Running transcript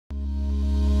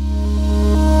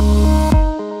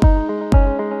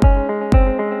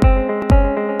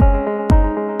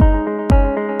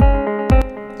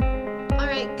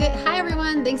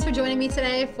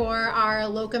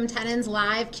Locum Tenens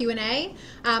live Q&A.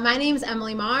 My name is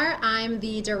Emily Marr. I'm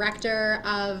the Director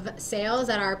of Sales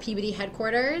at our Peabody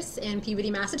headquarters in Peabody,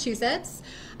 Massachusetts.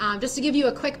 Just to give you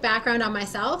a quick background on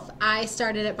myself, I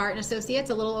started at Barton Associates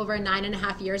a little over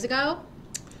 9.5 years ago.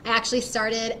 I actually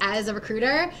started as a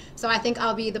recruiter, so I think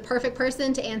I'll be the perfect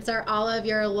person to answer all of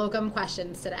your locum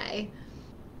questions today.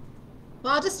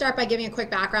 Well, I'll just start by giving a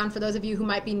quick background for those of you who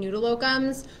might be new to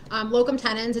locums. Locum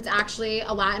tenens, it's actually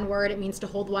a Latin word. It means to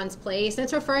hold one's place, and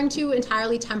it's referring to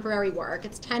entirely temporary work.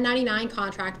 It's 1099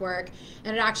 contract work,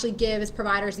 and it actually gives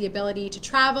providers the ability to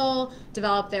travel,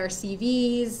 develop their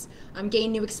CVs,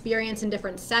 gain new experience in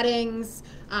different settings,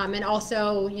 and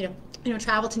also,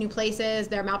 travel to new places.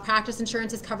 Their malpractice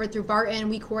insurance is covered through Barton.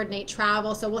 We coordinate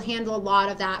travel, so we'll handle a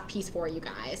lot of that piece for you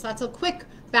guys. So that's a quick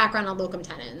background on locum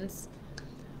tenens.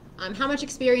 How much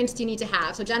experience do you need to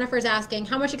have? So Jennifer's asking,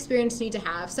 how much experience do you need to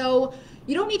have? So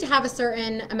you don't need to have a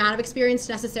certain amount of experience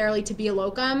necessarily to be a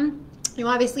locum. You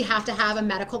obviously have to have a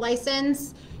medical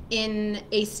license in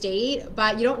a state,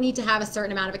 but you don't need to have a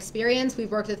certain amount of experience. We've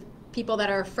worked with people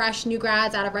that are fresh new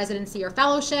grads out of residency or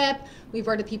fellowship. We've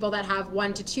worked with people that have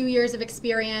 1 to 2 years of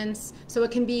experience. So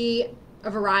it can be a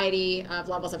variety of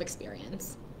levels of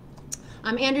experience.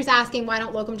 Andrew's asking, why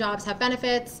don't locum jobs have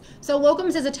benefits? So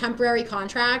locums is a temporary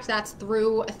contract that's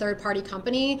through a third-party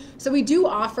company. So we do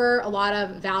offer a lot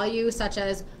of value, such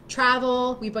as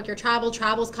travel. We book your travel.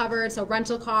 Travel's covered, so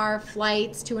rental car,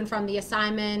 flights to and from the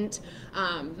assignment.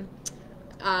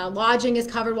 Lodging is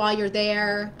covered while you're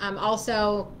there.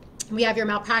 Also, we have your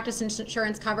malpractice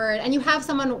insurance covered, and you have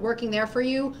someone working there for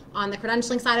you on the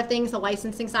credentialing side of things, the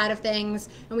licensing side of things,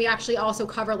 and we actually also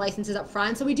cover licenses up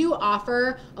front. So we do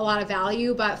offer a lot of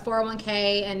value, but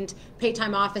 401k and paid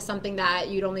time off is something that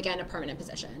you'd only get in a permanent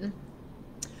position.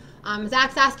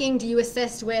 Zach's asking, do you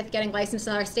assist with getting licensed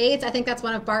in other states? I think that's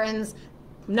one of Barton's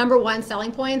 #1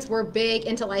 selling points. We're big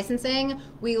into licensing.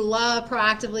 We love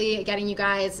proactively getting you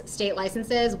guys state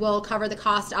licenses. We'll cover the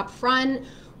cost up front.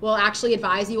 We'll actually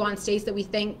advise you on states that we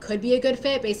think could be a good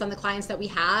fit based on the clients that we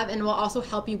have, and we'll also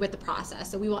help you with the process.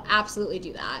 So we will absolutely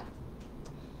do that.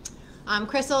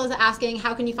 Crystal is asking,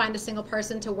 how can you find a single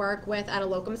person to work with at a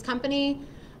locums company?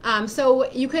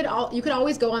 So you could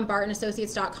always go on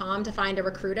bartonassociates.com to find a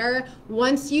recruiter.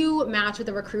 Once you match with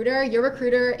a recruiter, your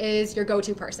recruiter is your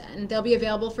go-to person. They'll be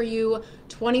available for you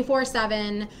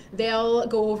 24/7. They'll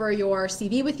go over your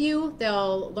CV with you.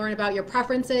 They'll learn about your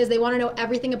preferences. They want to know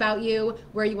everything about you,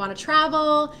 where you want to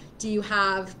travel. Do you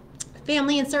have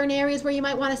family in certain areas where you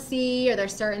might want to see? Are there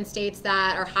certain states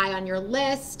that are high on your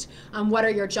list? What are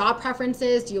your job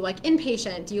preferences? Do you like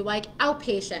inpatient? Do you like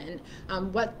outpatient?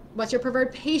 What's your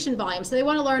preferred patient volume? So they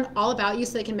want to learn all about you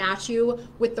so they can match you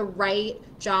with the right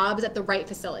jobs at the right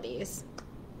facilities.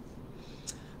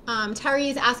 Terry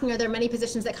is asking, are there many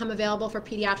positions that come available for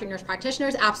pediatric nurse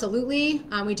practitioners? Absolutely.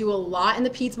 We do a lot in the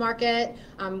peds market.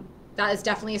 That is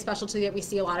definitely a specialty that we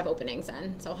see a lot of openings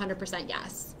in. So 100%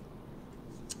 yes.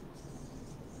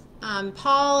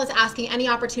 Paul is asking, any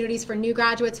opportunities for new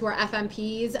graduates who are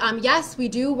FMPs? Yes, we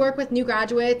do work with new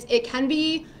graduates. It can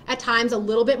be at times a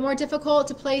little bit more difficult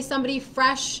to place somebody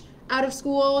fresh out of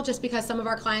school just because some of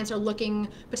our clients are looking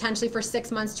potentially for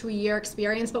 6 months to a year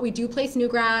experience, but we do place new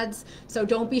grads, so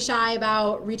don't be shy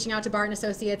about reaching out to Barton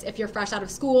Associates if you're fresh out of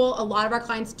school. A lot of our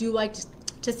clients do like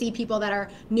to see people that are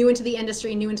new into the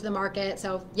industry, new into the market.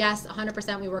 So yes,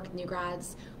 100% we work with new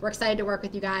grads. We're excited to work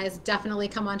with you guys. Definitely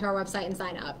come onto our website and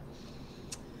sign up.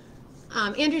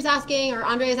 Andrew's asking, or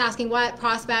Andre is asking, what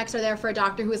prospects are there for a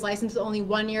doctor who is licensed with only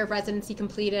 1 year of residency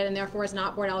completed and therefore is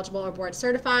not board eligible or board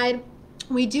certified?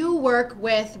 We do work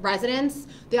with residents.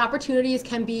 The opportunities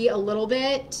can be a little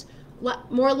bit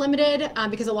more limited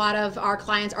because a lot of our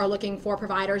clients are looking for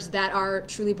providers that are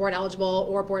truly board eligible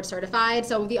or board certified.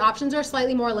 So the options are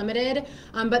slightly more limited,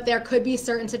 but there could be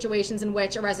certain situations in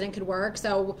which a resident could work.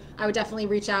 So I would definitely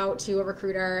reach out to a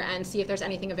recruiter and see if there's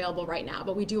anything available right now.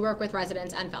 But we do work with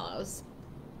residents and fellows.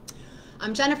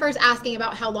 Jennifer's asking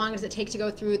about how long does it take to go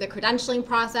through the credentialing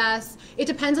process. It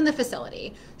depends on the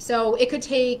facility. So it could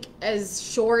take as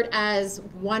short as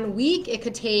 1 week. It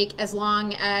could take as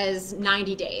long as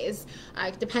 90 days.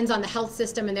 It depends on the health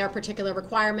system and their particular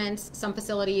requirements. Some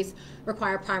facilities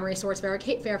require primary source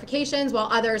verifications, while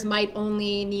others might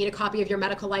only need a copy of your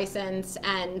medical license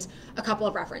and a couple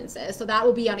of references. So that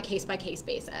will be on a case-by-case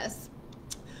basis.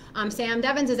 Sam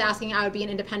Devins is asking, I would be an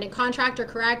independent contractor,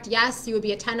 correct? Yes, you would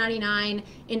be a 1099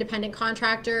 independent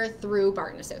contractor through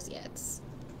Barton Associates.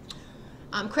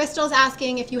 Crystal's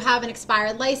asking if you have an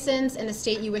expired license in a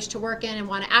state you wish to work in and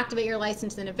want to activate your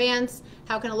license in advance,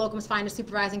 how can a locums find a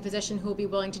supervising physician who will be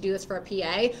willing to do this for a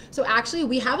PA? So actually,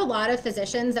 we have a lot of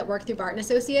physicians that work through Barton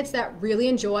Associates that really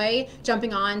enjoy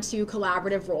jumping on to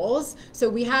collaborative roles. So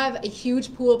we have a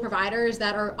huge pool of providers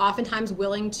that are oftentimes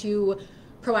willing to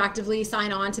proactively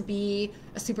sign on to be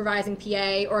a supervising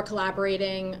PA or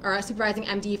a supervising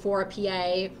MD for a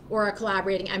PA or a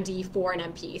collaborating MD for an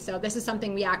MP. So this is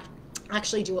something we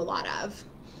actually do a lot of.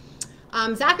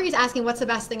 Zachary's asking what's the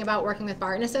best thing about working with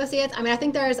Barton Associates. I mean, I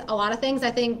think there's a lot of things.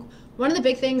 I think one of the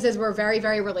big things is we're very,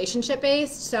 very relationship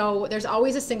based. So there's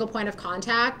always a single point of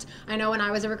contact. I know when I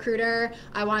was a recruiter,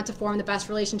 I wanted to form the best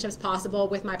relationships possible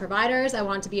with my providers. I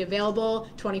wanted to be available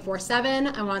 24/7.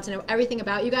 I wanted to know everything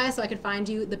about you guys so I could find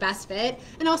you the best fit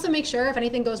and also make sure if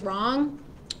anything goes wrong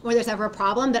or there's ever a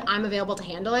problem that I'm available to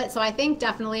handle it. So I think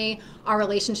definitely our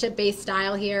relationship-based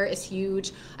style here is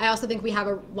huge. I also think we have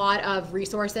a lot of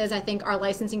resources. I think our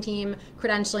licensing team,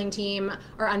 credentialing team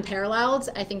are unparalleled.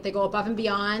 I think they go above and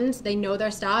beyond. They know their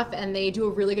stuff and they do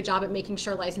a really good job at making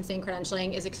sure licensing and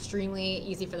credentialing is extremely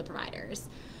easy for the providers.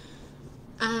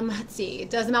 Let's see,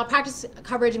 does the malpractice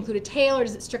coverage include a tail or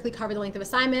does it strictly cover the length of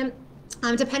assignment?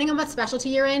 Depending on what specialty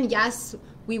you're in, yes,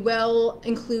 we will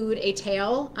include a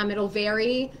tail. It'll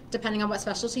vary depending on what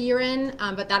specialty you're in,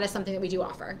 but that is something that we do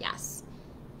offer, yes.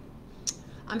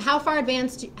 How far in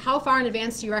advance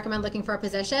do you recommend looking for a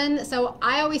position? So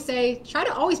I always say, try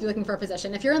to always be looking for a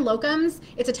position. If you're in locums,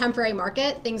 it's a temporary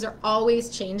market. Things are always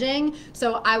changing.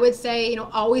 So I would say,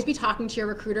 always be talking to your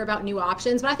recruiter about new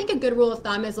options. But I think a good rule of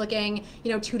thumb is looking,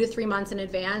 2 to 3 months in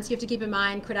advance. You have to keep in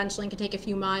mind credentialing can take a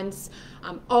few months.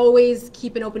 Always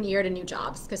keep an open ear to new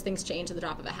jobs because things change at the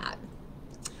drop of a hat.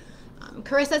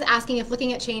 Carissa's asking if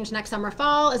looking at change next summer,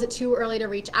 fall, is it too early to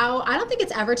reach out? I don't think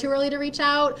it's ever too early to reach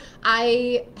out.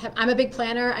 I'm a big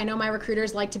planner. I know my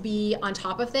recruiters like to be on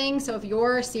top of things. So if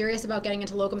you're serious about getting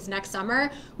into locums next summer,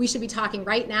 we should be talking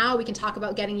right now. We can talk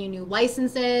about getting you new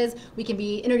licenses. We can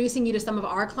be introducing you to some of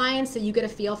our clients so you get a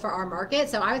feel for our market.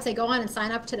 So I would say go on and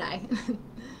sign up today.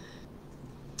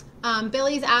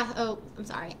 Ernie's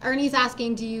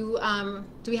asking, do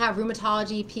we have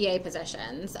rheumatology PA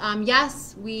positions?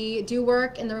 Yes, we do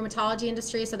work in the rheumatology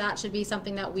industry, so that should be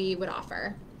something that we would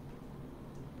offer.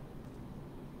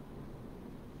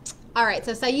 All right,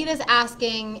 so Saeed is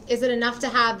asking, is it enough to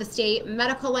have the state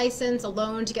medical license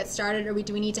alone to get started, or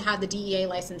do we need to have the DEA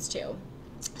license too?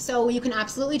 So you can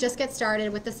absolutely just get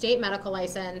started with the state medical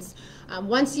license.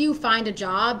 Once you find a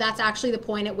job, that's actually the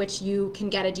point at which you can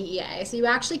get a DEA. So you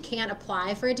actually can't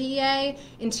apply for a DEA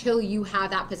until you have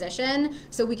that position.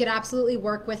 So we could absolutely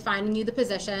work with finding you the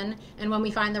position. And when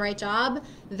we find the right job,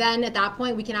 then at that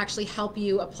point, we can actually help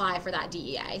you apply for that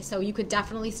DEA. So you could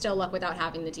definitely still look without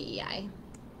having the DEA.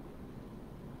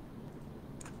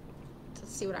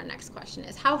 See what our next question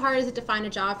is. How hard is it to find a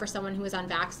job for someone who is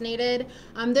unvaccinated?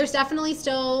 There's definitely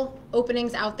still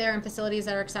openings out there in facilities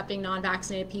that are accepting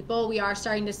non-vaccinated people. We are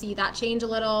starting to see that change a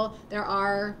little. There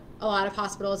are a lot of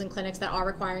hospitals and clinics that are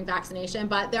requiring vaccination,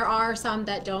 but there are some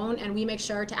that don't, and we make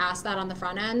sure to ask that on the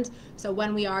front end. So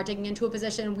when we are digging into a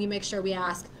position, we make sure we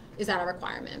ask, is that a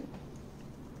requirement?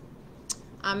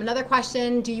 Another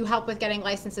question, do you help with getting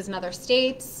licenses in other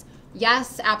states?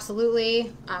 Yes,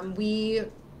 absolutely. We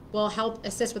will help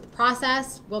assist with the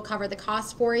process. We'll cover the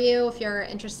cost for you if you're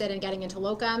interested in getting into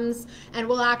locums, and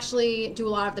we'll actually do a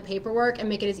lot of the paperwork and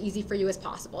make it as easy for you as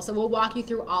possible. So we'll walk you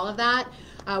through all of that.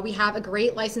 We have a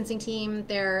great licensing team.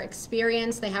 They're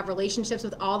experienced. They have relationships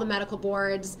with all the medical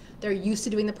boards. They're used to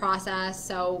doing the process,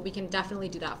 so we can definitely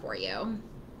do that for you.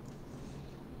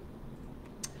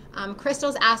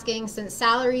 Crystal's asking, since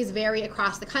salaries vary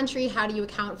across the country, how do you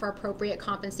account for appropriate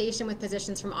compensation with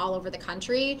positions from all over the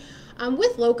country?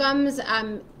 With locums,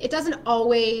 it doesn't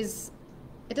always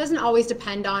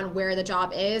depend on where the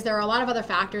job is. There are a lot of other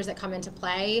factors that come into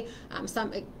play.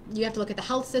 You have to look at the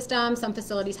health system. Some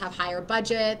facilities have higher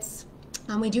budgets.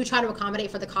 We do try to accommodate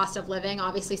for the cost of living.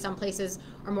 Obviously, some places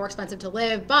are more expensive to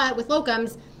live, but with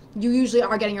locums, you usually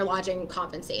are getting your lodging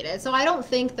compensated. So I don't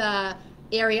think the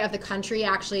area of the country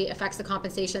actually affects the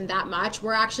compensation that much.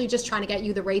 We're actually just trying to get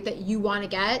you the rate that you want to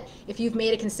get. If you've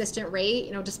made a consistent rate,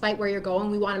 despite where you're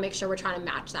going, we want to make sure we're trying to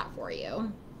match that for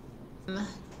you.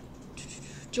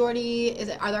 Jordy,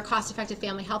 are there cost-effective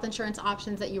family health insurance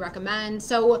options that you recommend?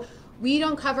 So we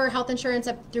don't cover health insurance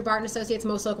through Barton Associates.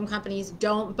 Most locum companies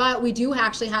don't, but we do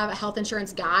actually have a health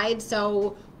insurance guide.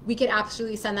 So we could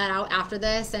absolutely send that out after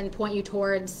this and point you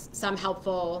towards some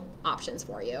helpful options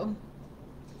for you.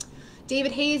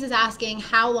 David Hayes is asking,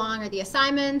 how long are the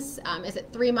assignments? Is it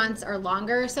 3 months or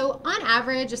longer? So on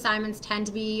average, assignments tend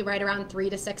to be right around 3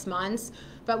 to 6 months,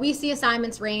 but we see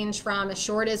assignments range from as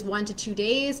short as 1 to 2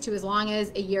 days to as long as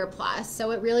a year plus.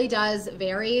 So it really does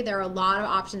vary. There are a lot of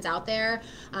options out there,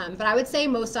 but I would say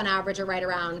most on average are right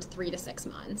around 3 to 6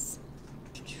 months.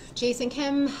 Jason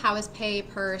Kim, how is pay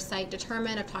per site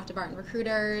determined? I've talked about in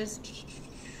recruiters.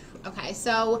 Okay,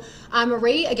 so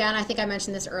rate, again, I think I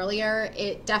mentioned this earlier,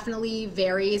 it definitely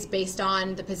varies based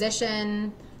on the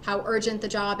position, how urgent the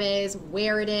job is,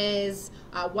 where it is,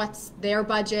 what's their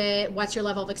budget, what's your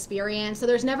level of experience. So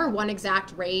there's never one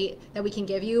exact rate that we can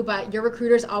give you, but your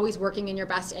recruiter is always working in your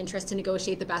best interest to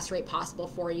negotiate the best rate possible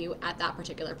for you at that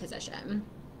particular position.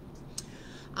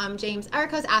 James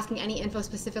Erica is asking any info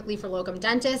specifically for locum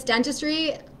dentists.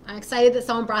 Dentistry, I'm excited that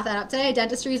someone brought that up today.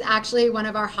 Dentistry is actually one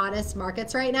of our hottest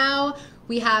markets right now.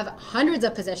 We have hundreds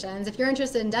of positions. If you're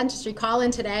interested in dentistry, call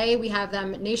in today. We have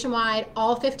them nationwide,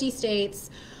 all 50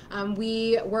 states.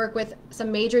 We work with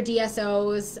some major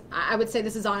DSOs. I would say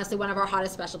this is honestly one of our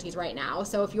hottest specialties right now.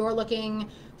 So if you're looking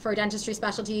for dentistry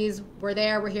specialties, we're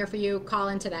there, we're here for you. Call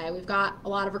in today. We've got a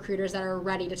lot of recruiters that are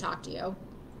ready to talk to you.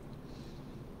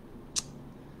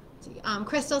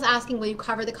 Crystal's asking, will you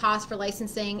cover the cost for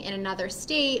licensing in another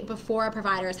state before a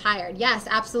provider is hired? Yes,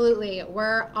 absolutely.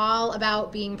 We're all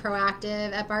about being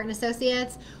proactive at Barton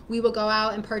Associates. We will go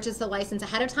out and purchase the license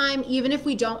ahead of time. Even if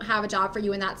we don't have a job for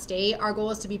you in that state, our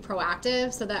goal is to be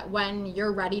proactive so that when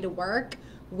you're ready to work,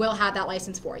 we'll have that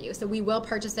license for you. So we will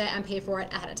purchase it and pay for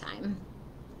it ahead of time.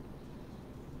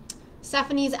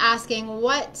 Stephanie's asking,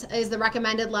 what is the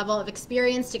recommended level of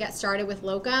experience to get started with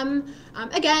locum?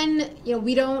 Again,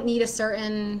 we don't need a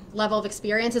certain level of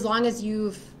experience as long as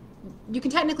you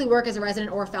can technically work as a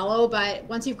resident or a fellow, but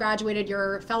once you've graduated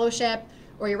your fellowship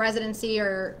or your residency,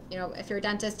 or if you're a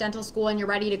dentist, dental school, and you're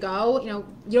ready to go, you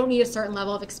don't need a certain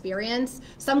level of experience.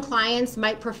 Some clients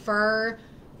might prefer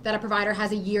that a provider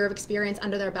has a year of experience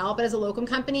under their belt, but as a locum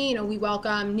company, we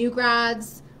welcome new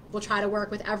grads. We'll try to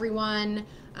work with everyone.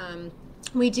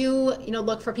 We do,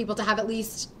 look for people to have at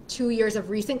least 2 years of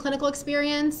recent clinical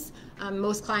experience.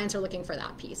 Most clients are looking for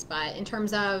that piece, but in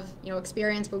terms of,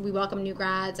 experience, we welcome new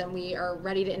grads and we are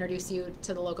ready to introduce you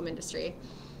to the locum industry.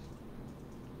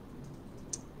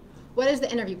 What is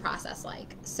the interview process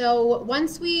like? So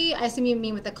I assume you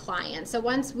mean with the client. So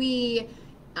once we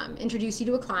introduce you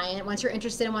to a client, once you're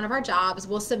interested in one of our jobs,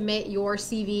 we'll submit your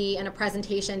CV and a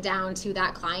presentation down to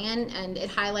that client, and it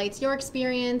highlights your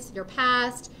experience, your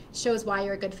past, shows why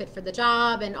you're a good fit for the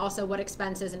job, and also what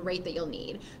expenses and rate that you'll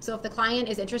need. So if the client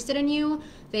is interested in you,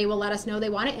 they will let us know they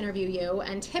want to interview you,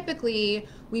 and typically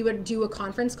we would do a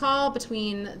conference call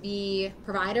between the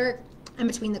provider and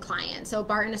between the client. So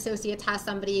Barton Associates has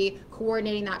somebody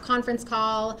coordinating that conference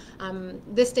call.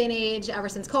 This day and age, ever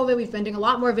since COVID, we've been doing a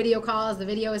lot more video calls. The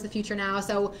video is the future now.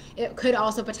 So it could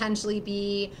also potentially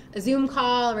be a Zoom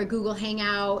call or a Google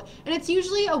Hangout. And it's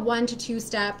usually a 1 to 2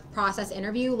 step process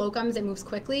interview. Locums, it moves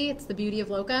quickly. It's the beauty of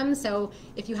locums. So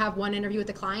if you have one interview with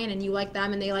the client and you like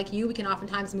them and they like you, we can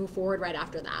oftentimes move forward right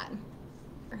after that.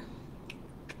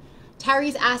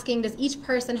 Terry's asking, does each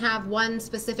person have one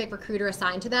specific recruiter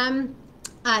assigned to them?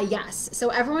 Yes. So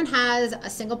everyone has a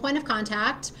single point of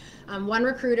contact, one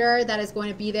recruiter that is going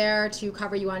to be there to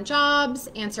cover you on jobs,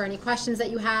 answer any questions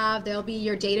that you have. They'll be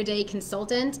your day-to-day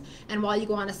consultant. And while you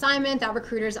go on assignment, that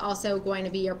recruiter is also going to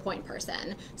be your point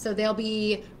person. So they'll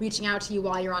be reaching out to you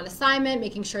while you're on assignment,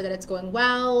 making sure that it's going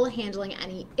well, handling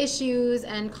any issues,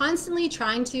 and constantly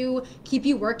trying to keep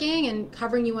you working and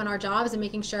covering you on our jobs and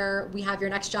making sure we have your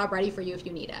next job ready for you if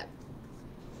you need it.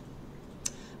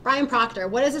 Brian Proctor,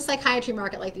 what is the psychiatry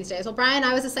market like these days? Well, Brian,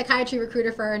 I was a psychiatry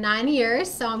recruiter for 9 years,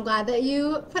 so I'm glad that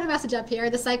you put a message up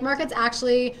here. The psych market's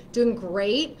actually doing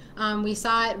great. We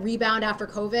saw it rebound after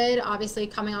COVID. Obviously,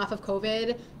 coming off of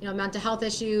COVID, mental health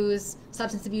issues,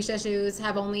 substance abuse issues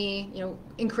have only,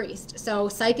 increased. So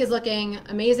psych is looking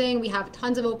amazing. We have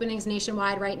tons of openings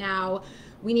nationwide right now.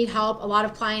 We need help. A lot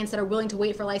of clients that are willing to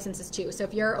wait for licenses too. So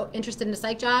if you're interested in a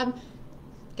psych job,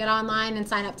 get online and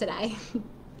sign up today.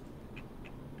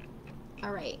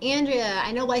 All right, Andrea,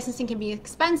 I know licensing can be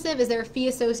expensive. Is there a fee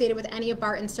associated with any of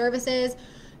Barton's services?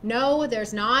 No,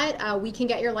 there's not. We can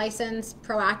get your license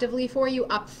proactively for you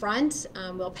up front.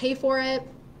 We'll pay for it,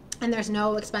 and there's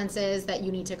no expenses that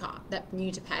you need to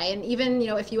pay. And even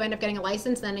if you end up getting a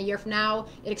license, then a year from now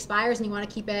it expires and you want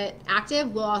to keep it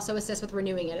active, we'll also assist with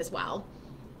renewing it as well.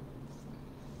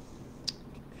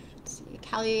 Let's see.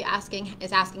 Kelly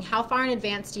is asking, how far in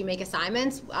advance do you make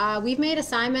assignments? We've made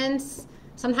assignments.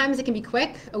 Sometimes it can be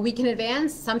quick, a week in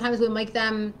advance. Sometimes we'll make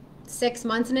them 6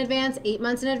 months in advance, 8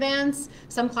 months in advance.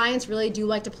 Some clients really do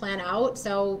like to plan out.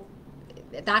 So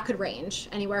that could range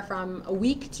anywhere from a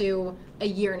week to a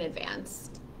year in advance.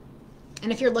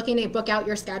 And if you're looking to book out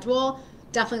your schedule,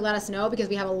 definitely let us know, because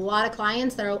we have a lot of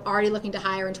clients that are already looking to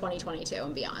hire in 2022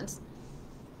 and beyond.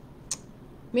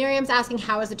 Miriam's asking,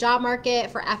 how is the job market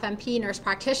for FNP nurse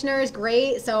practitioners?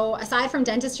 Great. So aside from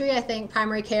dentistry, I think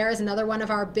primary care is another one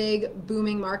of our big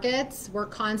booming markets. We're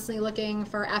constantly looking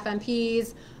for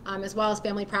FNPs as well as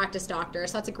family practice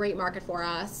doctors. So that's a great market for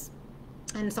us.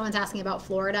 And someone's asking about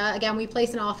Florida. Again, we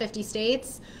place in all 50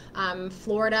 states.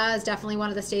 Florida is definitely one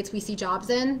of the states we see jobs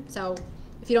in. So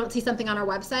if you don't see something on our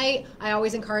website, I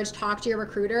always encourage talk to your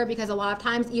recruiter, because a lot of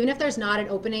times, even if there's not an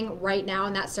opening right now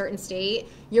in that certain state,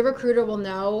 your recruiter will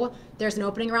know there's an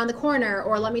opening around the corner,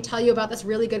 or let me tell you about this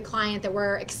really good client that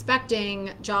we're expecting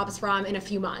jobs from in a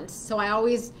few months. So I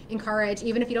always encourage,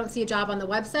 even if you don't see a job on the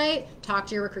website, talk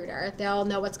to your recruiter. They'll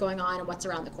know what's going on and what's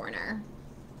around the corner.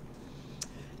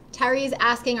 Terry's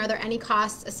asking, are there any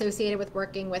costs associated with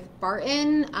working with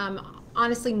Barton?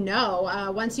 Honestly,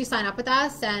 no. Once you sign up with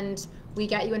us and we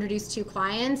get you introduced to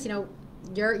clients,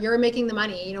 you're making the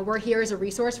money. We're here as a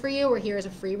resource for you. We're here as a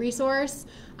free resource.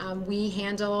 We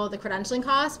handle the credentialing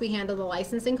costs. We handle the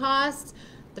licensing costs.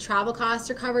 The travel costs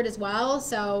are covered as well.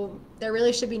 So there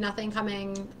really should be nothing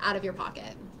coming out of your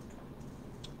pocket.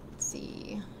 Let's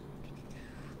see.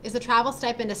 Is the travel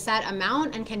stipend a set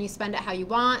amount, and can you spend it how you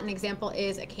want? An example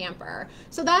is a camper.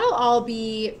 So that'll all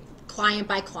be client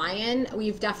by client.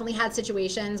 We've definitely had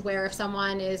situations where if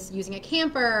someone is using a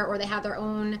camper or they have their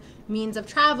own means of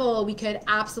travel, we could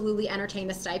absolutely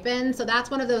entertain a stipend. So that's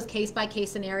one of those case by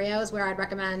case scenarios where I'd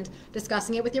recommend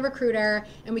discussing it with your recruiter,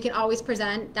 and we can always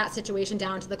present that situation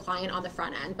down to the client on the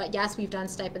front end. But yes, we've done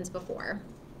stipends before.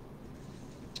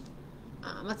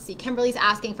 Let's see, Kimberly's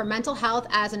asking, for mental health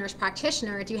as a nurse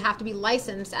practitioner, do you have to be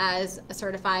licensed as a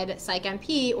certified psych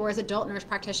NP, or is adult nurse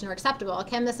practitioner acceptable?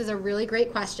 Kim, this is a really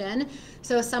great question.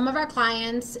 So some of our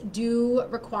clients do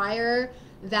require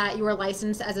that you are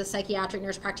licensed as a psychiatric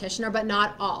nurse practitioner, but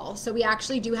not all. So we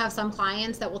actually do have some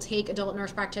clients that will take adult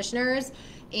nurse practitioners,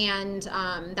 and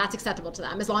that's acceptable to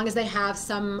them as long as they have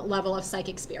some level of psych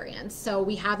experience. So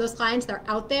we have those clients, they're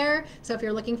out there. So if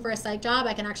you're looking for a psych job,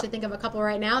 I can actually think of a couple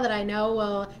right now that I know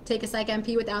will take a psych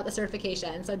NP without the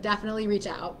certification. So definitely reach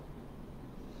out.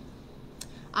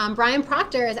 Brian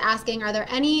Proctor is asking, are there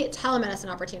any telemedicine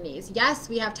opportunities? Yes,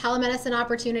 we have telemedicine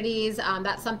opportunities.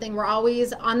 That's something we're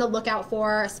always on the lookout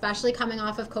for, especially coming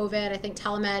off of COVID. I think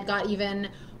telemed got even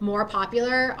more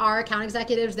popular. Our account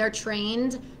executives, they're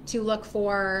trained to look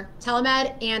for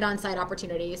telemed and on-site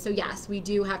opportunities. So yes, we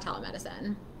do have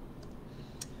telemedicine.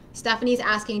 Stephanie's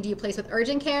asking, do you place with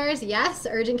urgent cares? Yes,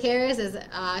 urgent cares is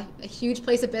a huge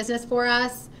place of business for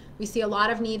us. We see a lot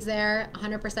of needs there,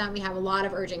 100%. We have a lot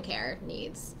of urgent care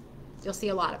needs. You'll see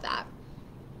a lot of that.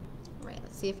 All right,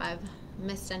 let's see if I've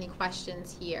missed any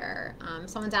questions here.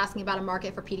 Someone's asking about a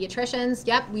market for pediatricians.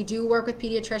 Yep, we do work with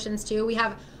pediatricians too. We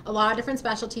have a lot of different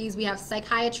specialties. We have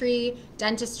psychiatry,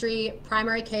 dentistry,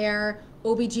 primary care,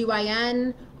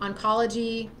 OBGYN,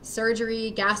 oncology,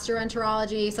 surgery,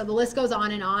 gastroenterology. So the list goes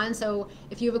on and on. So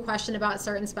if you have a question about a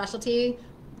certain specialty,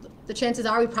 the chances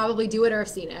are we probably do it or have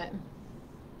seen it.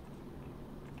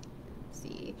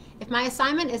 If my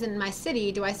assignment is in my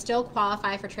city, do I still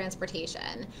qualify for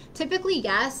transportation? Typically,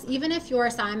 yes. Even if your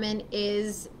assignment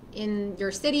is in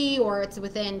your city or it's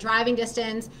within driving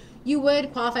distance, you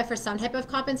would qualify for some type of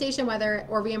compensation,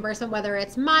 or reimbursement, whether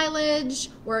it's mileage,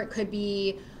 or it could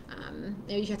be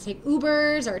maybe you have to take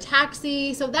Ubers or a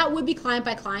taxi. So that would be client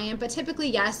by client, but typically,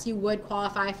 yes, you would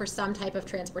qualify for some type of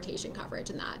transportation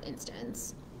coverage in that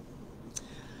instance.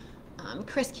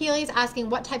 Chris Keeley is asking,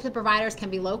 what types of providers can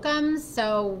be locums?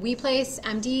 So we place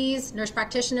MDs, nurse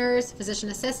practitioners, physician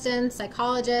assistants,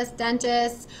 psychologists,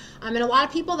 dentists, and a lot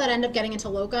of people that end up getting into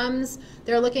locums,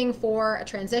 they're looking for a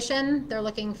transition, they're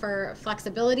looking for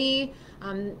flexibility.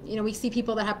 We see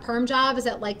people that have perm jobs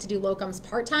that like to do locums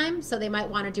part-time, so they might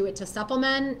want to do it to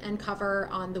supplement and cover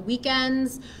on the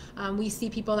weekends. We see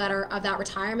people that are of that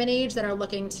retirement age that are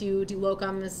looking to do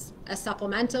locums as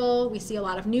supplemental. We see a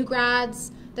lot of new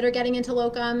grads that are getting into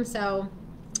locum, so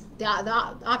the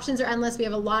options are endless. We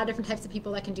have a lot of different types of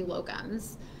people that can do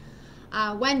locums.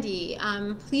 Wendy,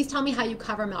 please tell me how you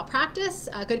cover malpractice.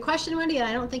 Good question, Wendy, and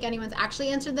I don't think anyone's actually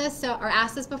answered this or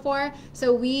asked this before.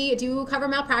 So we do cover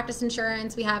malpractice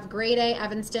insurance. We have grade A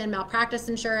Evanston malpractice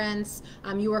insurance.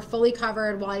 You are fully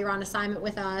covered while you're on assignment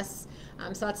with us.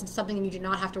 So that's something you do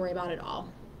not have to worry about at all.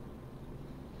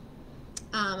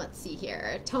 Let's see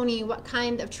here. Tony, what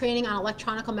kind of training on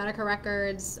electronic medical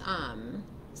records?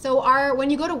 So when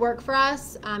you go to work for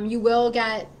us, you will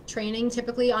get training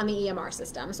typically on the EMR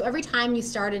system. So every time you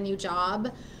start a new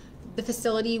job, the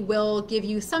facility will give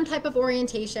you some type of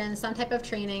orientation, some type of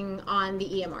training on the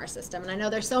EMR system. And I know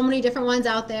there's so many different ones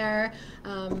out there,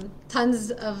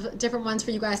 tons of different ones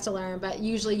for you guys to learn, but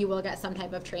usually you will get some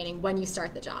type of training when you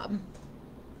start the job.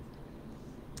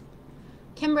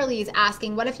 Kimberly's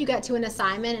asking, what if you get to an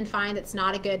assignment and find it's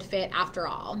not a good fit after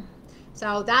all?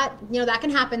 So that, that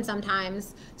can happen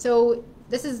sometimes. So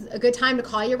this is a good time to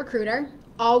call your recruiter.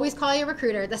 Always call your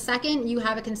recruiter. The second you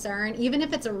have a concern, even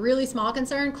if it's a really small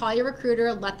concern, call your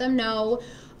recruiter, let them know.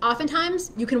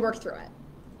 Oftentimes, you can work through it.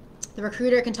 The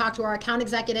recruiter can talk to our account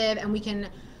executive and we can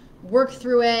work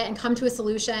through it and come to a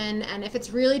solution. And if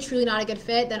it's really, truly not a good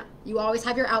fit, then you always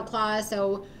have your out clause.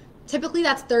 So typically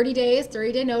that's 30 days,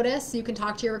 30-day notice. So you can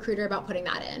talk to your recruiter about putting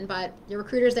that in, but your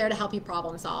recruiter's there to help you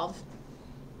problem solve.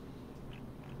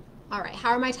 All right, how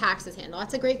are my taxes handled?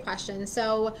 That's a great question.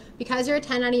 So because you're a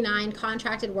 1099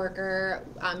 contracted worker,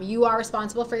 you are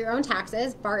responsible for your own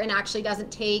taxes. Barton actually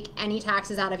doesn't take any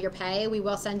taxes out of your pay. We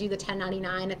will send you the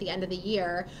 1099 at the end of the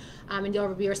year, and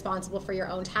you'll be responsible for your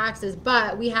own taxes.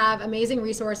 But we have amazing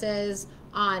resources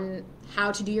on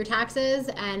how to do your taxes,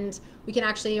 and we can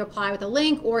actually apply with a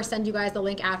link or send you guys the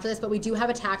link after this, but we do have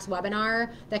a tax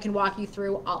webinar that can walk you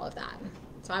through all of that.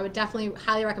 So I would definitely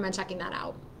highly recommend checking that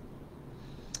out.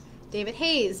 David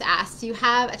Hayes asks, do you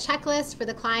have a checklist for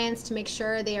the clients to make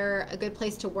sure they're a good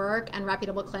place to work and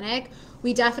reputable clinic?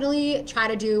 We definitely try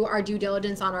to do our due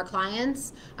diligence on our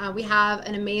clients. We have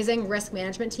an amazing risk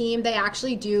management team. They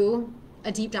actually do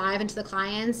a deep dive into the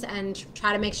clients and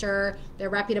try to make sure they're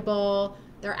reputable,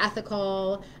 they're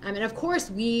ethical, and of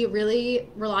course we really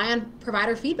rely on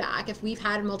provider feedback. If we've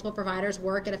had multiple providers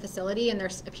work at a facility and there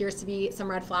appears to be some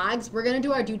red flags, we're going to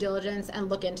do our due diligence and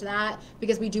look into that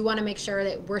because we do want to make sure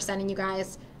that we're sending you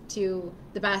guys to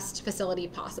the best facility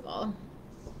possible.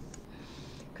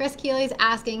 Chris Keeley's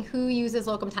asking who uses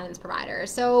Locum Tenens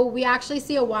providers. So we actually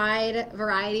see a wide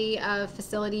variety of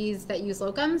facilities that use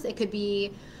locums. It could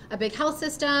be a big health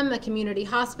system, a community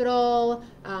hospital,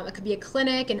 it could be a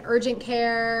clinic, an urgent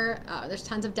care, there's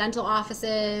tons of dental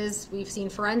offices, we've seen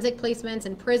forensic placements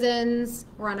in prisons,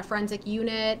 we're on a forensic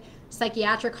unit,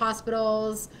 psychiatric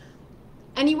hospitals,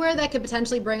 anywhere that could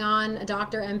potentially bring on a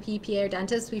doctor, MP, PA, or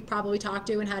dentist we've probably talked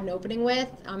to and had an opening with,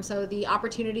 so the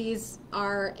opportunities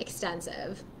are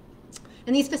extensive.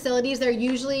 In these facilities, they're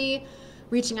usually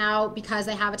reaching out because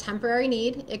they have a temporary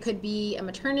need. It could be a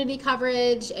maternity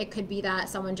coverage. It could be that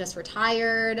someone just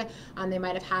retired. They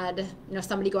might have had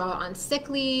somebody go out on sick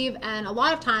leave. And a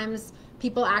lot of times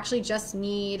people actually just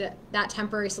need that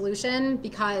temporary solution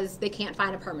because they can't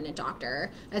find a permanent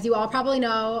doctor. As you all probably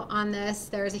know on this,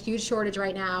 there's a huge shortage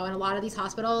right now, and a lot of these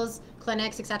hospitals,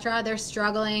 clinics, etc., they're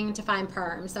struggling to find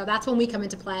perm. So that's when we come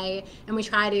into play and we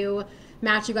try to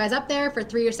match you guys up there for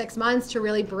 3 or 6 months to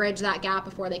really bridge that gap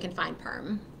before they can find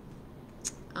perm.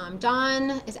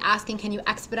 Dawn is asking, can you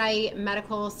expedite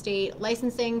medical state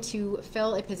licensing to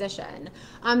fill a position?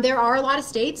 There are a lot of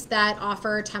states that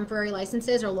offer temporary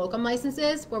licenses or locum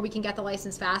licenses where we can get the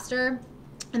license faster.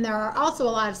 And there are also a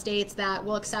lot of states that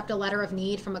will accept a letter of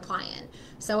need from a client.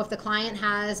 So if the client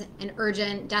has an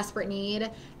urgent, desperate need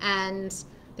and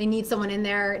they need someone in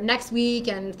there next week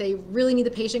and they really need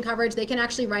the patient coverage, they can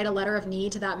actually write a letter of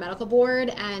need to that medical board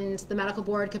and the medical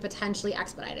board could potentially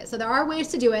expedite it. So there are ways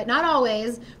to do it, not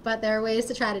always, but there are ways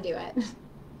to try to do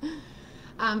it.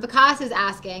 Vikas is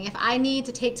asking, if I need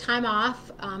to take time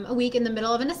off a week in the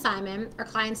middle of an assignment, are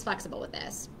clients flexible with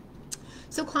this?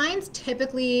 So clients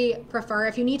typically prefer,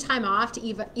 if you need time off,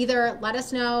 to either let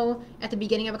us know at the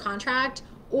beginning of a contract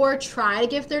or try to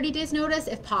give 30 days notice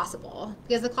if possible,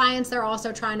 because the clients, they're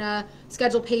also trying to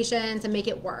schedule patients and make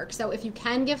it work. So if you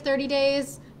can give 30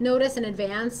 days notice in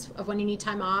advance of when you need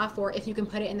time off, or if you can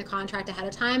put it in the contract ahead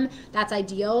of time, that's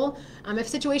ideal. If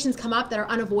situations come up that are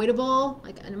unavoidable,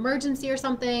 like an emergency or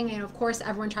something, of course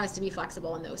everyone tries to be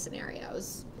flexible in those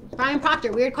scenarios. Brian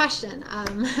Proctor, weird question.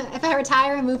 If I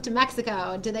retire and move to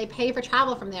Mexico, do they pay for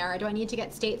travel from there, or do I need to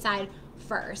get stateside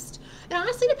first? It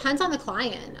honestly depends on the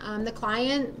client. The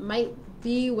client might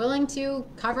be willing to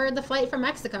cover the flight from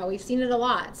Mexico. We've seen it a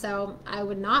lot, so I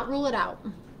would not rule it out.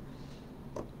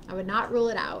 I would not rule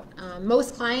it out.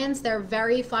 Most clients, they're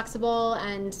very flexible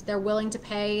and they're willing to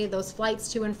pay those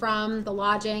flights to and from, the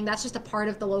lodging. That's just a part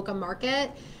of the locum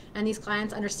market, and these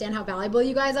clients understand how valuable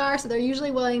you guys are, so they're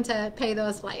usually willing to pay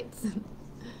those flights.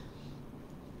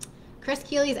 Chris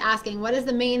Keeley is asking, what is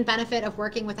the main benefit of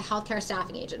working with a healthcare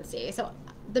staffing agency? So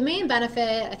the main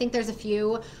benefit, I think there's a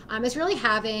few, is really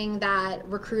having that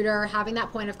recruiter, having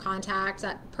that point of contact,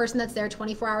 that person that's there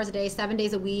 24 hours a day, 7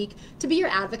 days a week, to be your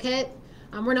advocate.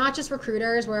 We're not just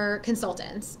recruiters, we're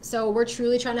consultants. So we're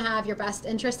truly trying to have your best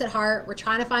interest at heart. We're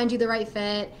trying to find you the right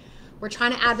fit. We're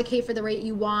trying to advocate for the rate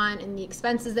you want and the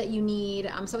expenses that you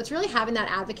need. So it's really having that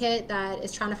advocate that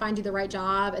is trying to find you the right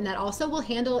job and that also will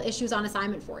handle issues on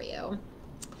assignment for you.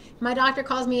 If my doctor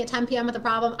calls me at 10 p.m. with a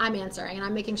problem, I'm answering and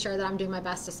I'm making sure that I'm doing my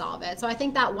best to solve it. So I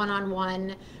think that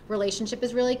one-on-one relationship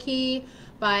is really key.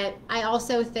 But I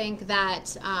also think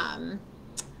that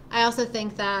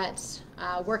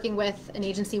working with an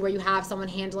agency where you have someone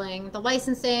handling the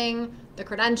licensing, the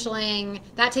credentialing,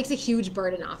 that takes a huge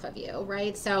burden off of you,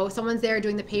 right? So someone's there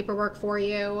doing the paperwork for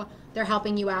you, they're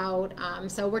helping you out.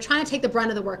 So we're trying to take the brunt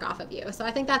of the work off of you. So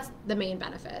I think that's the main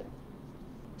benefit.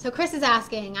 So Chris is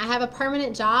asking, I have a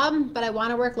permanent job, but I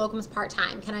want to work locums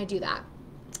part-time. Can I do that?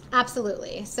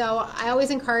 Absolutely. So I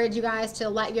always encourage you guys to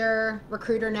let your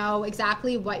recruiter know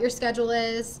exactly what your schedule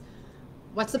is,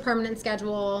 what's the permanent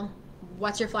schedule,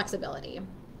 what's your flexibility.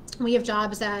 We have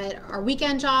jobs that are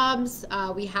weekend jobs.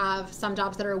 We have some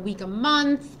jobs that are a week a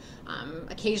month.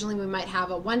 Occasionally we might have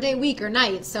a one-day week or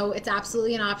night. So it's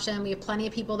absolutely an option. We have plenty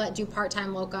of people that do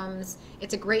part-time locums.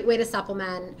 It's a great way to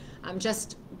supplement.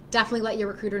 Just definitely let your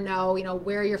recruiter know,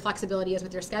 where your flexibility is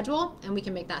with your schedule, and we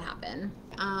can make that happen.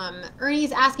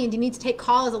 Ernie's asking, do you need to take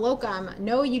call as a locum?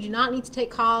 No, you do not need to take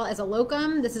call as a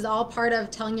locum. This is all part of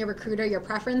telling your recruiter your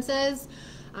preferences.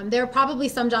 There are probably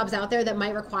some jobs out there that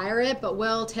might require it, but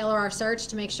we'll tailor our search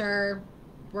to make sure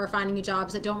we're finding you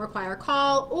jobs that don't require a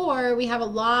call, or we have a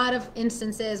lot of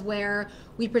instances where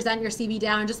we present your CV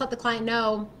down and just let the client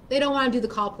know they don't want to do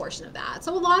the call portion of that.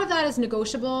 So a lot of that is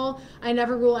negotiable. I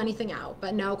never rule anything out,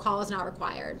 but no, call is not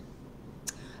required.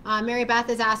 Mary Beth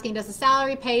is asking, does the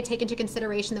salary pay take into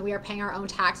consideration that we are paying our own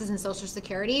taxes and Social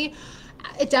Security?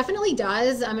 It definitely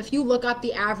does. If you look up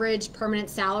the average permanent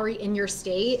salary in your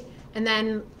state and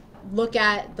then look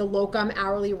at the locum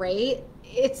hourly rate,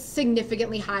 it's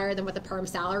significantly higher than what the perm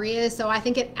salary is. So I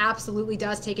think it absolutely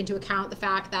does take into account the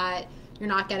fact that you're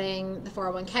not getting the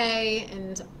 401k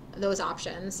and those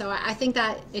options. So I think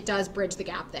that it does bridge the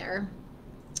gap there.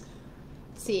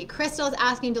 Let's see, Crystal is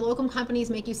asking, do locum companies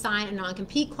make you sign a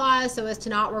non-compete clause so as to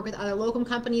not work with other locum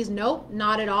companies? Nope,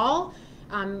 not at all.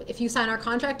 If you sign our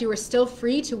contract, you are still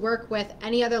free to work with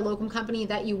any other locum company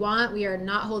that you want. We are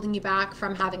not holding you back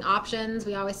from having options.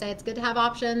 We always say it's good to have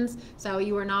options, so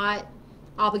you are not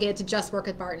obligated to just work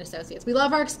with Barton Associates. We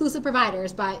love our exclusive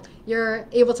providers, but you're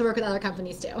able to work with other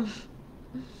companies too.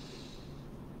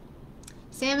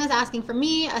 Sam is asking, for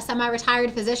me, a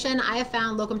semi-retired physician, I have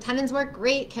found locum tenens work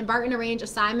great. Can Barton arrange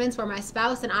assignments where my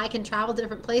spouse and I can travel to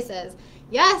different places?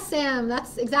 Yes, Sam,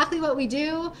 that's exactly what we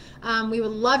do. We would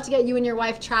love to get you and your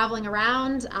wife traveling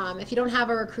around. If you don't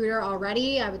have a recruiter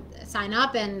already, I would sign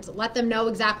up and let them know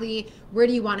exactly where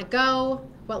do you want to go,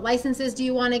 what licenses do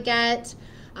you want to get.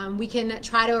 We can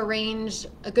try to arrange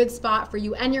a good spot for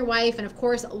you and your wife. And of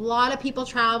course, a lot of people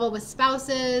travel with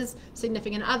spouses,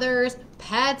 significant others,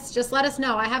 pets. Just let us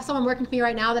know. I have someone working for me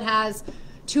right now that has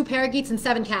 2 parakeets and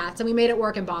 7 cats, and we made it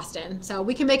work in Boston. So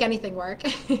we can make anything work.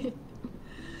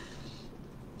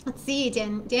 Let's see,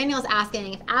 Daniel's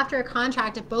asking, if after a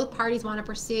contract, if both parties want to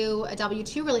pursue a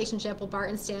W-2 relationship, will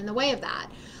Barton stand in the way of that?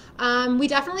 We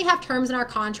definitely have terms in our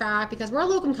contract because we're a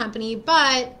locum company,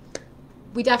 but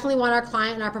we definitely want our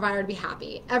client and our provider to be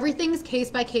happy. Everything's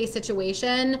case-by-case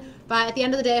situation, but at the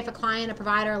end of the day, if a client and a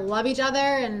provider love each other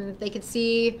and they could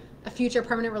see a future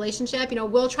permanent relationship,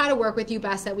 we'll try to work with you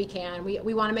best that we can.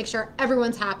 We want to make sure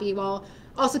everyone's happy while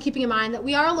also keeping in mind that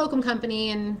we are a locum company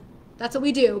and that's what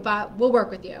we do, but we'll work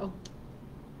with you.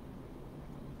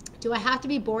 Do I have to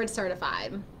be board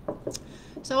certified?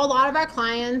 So a lot of our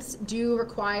clients do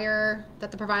require that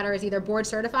the provider is either board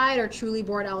certified or truly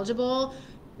board eligible.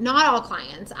 Not all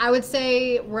clients. I would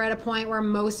say we're at a point where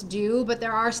most do, but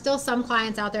there are still some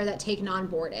clients out there that take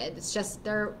non-boarded. It's just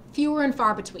they're fewer and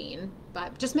far between.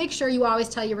 But just make sure you always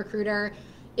tell your recruiter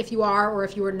if you are or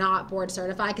if you are not board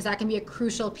certified, because that can be a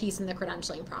crucial piece in the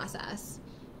credentialing process.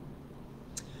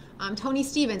 Tony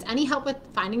Stevens, any help with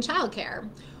finding childcare?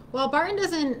 Well, Barton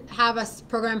doesn't have a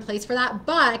program in place for that,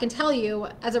 but I can tell you,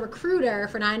 as a recruiter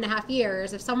for 9.5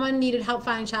 years, if someone needed help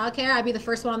finding childcare, I'd be the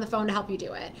first one on the phone to help you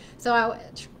do it. So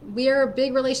we're a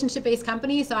big relationship-based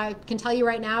company, so I can tell you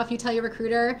right now, if you tell your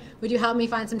recruiter, would you help me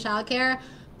find some childcare?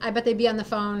 I bet they'd be on the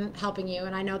phone helping you,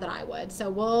 and I know that I would. So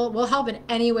we'll help in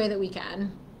any way that we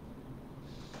can.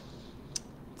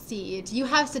 Do you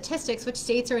have statistics which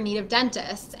states are in need of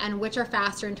dentists and which are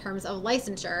faster in terms of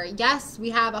licensure? Yes, we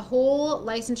have a whole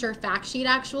licensure fact sheet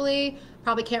actually.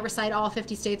 Probably can't recite all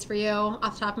 50 states for you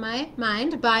off the top of my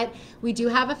mind, but we do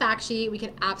have a fact sheet. We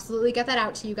can absolutely get that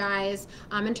out to you guys.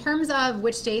 In terms of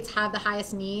which states have the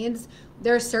highest needs,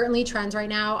 there are certainly trends right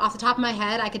now. Off the top of my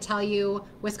head, I could tell you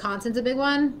Wisconsin's a big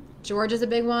one, Georgia's a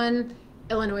big one,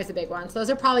 Illinois is a big one. So those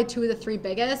are probably 2 of the 3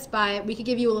 biggest, but we could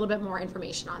give you a little bit more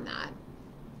information on that.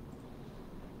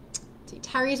 See,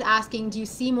 Terry's asking, do you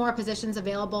see more positions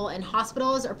available in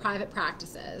hospitals or private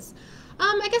practices?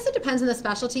 I guess it depends on the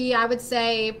specialty. I would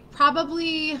say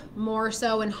probably more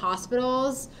so in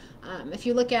hospitals. If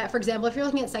you look at, for example, if you're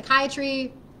looking at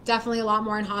psychiatry, definitely a lot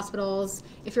more in hospitals.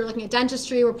 If you're looking at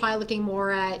dentistry, we're probably looking more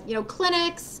at,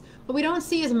 clinics, but we don't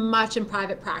see as much in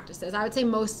private practices. I would say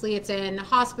mostly it's in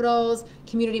hospitals,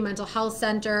 community mental health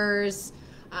centers,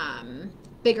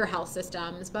 bigger health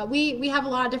systems. But we have a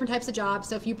lot of different types of jobs.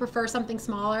 So if you prefer something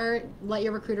smaller, let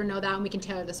your recruiter know that and we can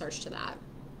tailor the search to that.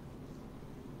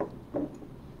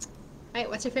 All right,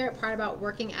 what's your favorite part about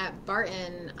working at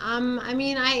Barton?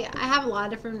 I have a lot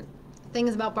of different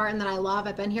things about Barton that I love.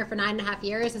 I've been here for 9.5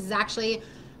 years. This is actually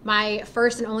my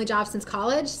first and only job since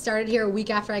college. Started here a week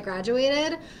after I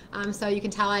graduated. So you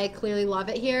can tell I clearly love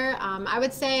it here. I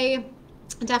would say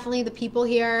definitely the people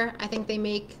here. I think they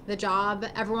make the job.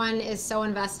 Everyone is so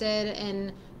invested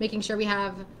in making sure we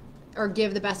have or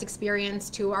give the best experience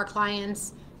to our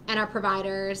clients and our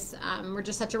providers. We're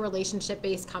just such a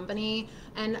relationship-based company.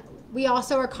 And we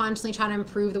also are constantly trying to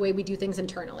improve the way we do things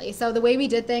internally. So the way we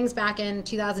did things back in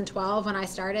 2012 when I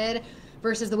started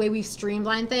versus the way we've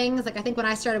streamlined things. Like I think when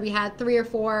I started, we had 3 or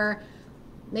 4,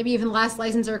 maybe even less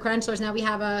licensors or credentialers. Now we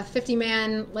have a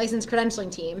 50-man licensed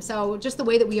credentialing team. So just the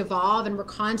way that we evolve, and we're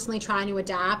constantly trying to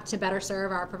adapt to better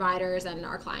serve our providers and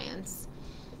our clients.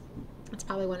 That's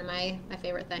probably one of my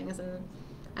favorite things. And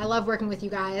I love working with you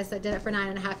guys. I did it for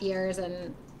 9.5 years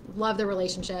and love the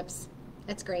relationships.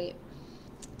 It's great.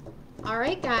 All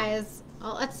right, guys.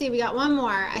 Well, let's see. We got one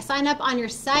more. I signed up on your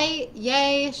site.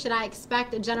 Yay. Should I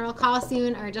expect a general call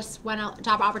soon or just when a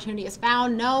job opportunity is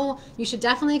found? No, you should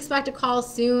definitely expect a call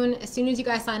soon. As soon as you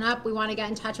guys sign up, we want to get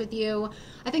in touch with you.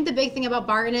 I think the big thing about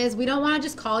Barton is we don't want to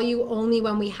just call you only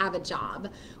when we have a job.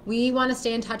 We want to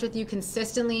stay in touch with you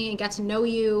consistently and get to know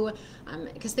you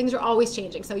because things are always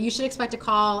changing. So you should expect a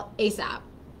call ASAP.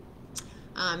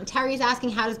 Terry's asking,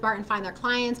 how does Barton find their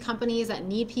clients, companies that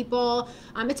need people?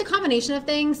 It's a combination of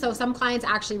things. So some clients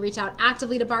actually reach out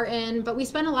actively to Barton, but we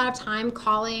spend a lot of time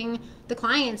calling the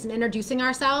clients and introducing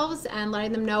ourselves and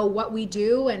letting them know what we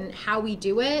do and how we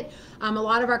do it. A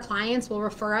lot of our clients will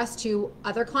refer us to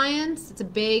other clients. It's a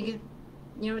big,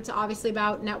 it's obviously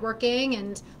about networking,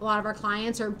 and a lot of our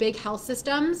clients are big health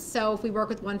systems. So if we work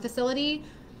with one facility,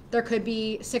 there could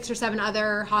be 6 or 7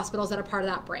 other hospitals that are part of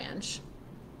that branch.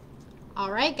 All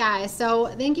right, guys, so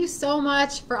thank you so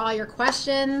much for all your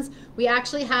questions. We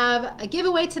actually have a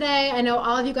giveaway today. I know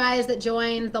all of you guys that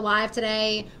joined the live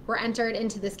today were entered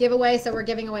into this giveaway. So we're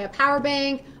giving away a power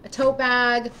bank, a tote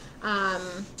bag.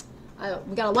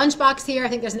 We got a lunchbox here. I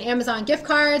think there's an Amazon gift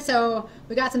card. So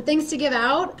we got some things to give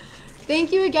out.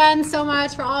 Thank you again so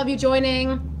much for all of you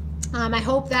joining. I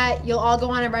hope that you'll all go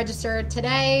on and register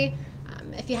today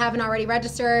if you haven't already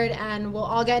registered, and we'll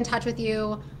all get in touch with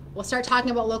you. We'll start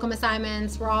talking about locum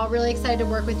assignments. We're all really excited to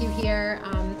work with you here.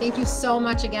 Thank you so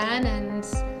much again, and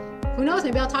who knows,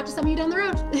 maybe I'll talk to some of you down the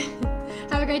road.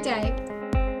 Have a great day.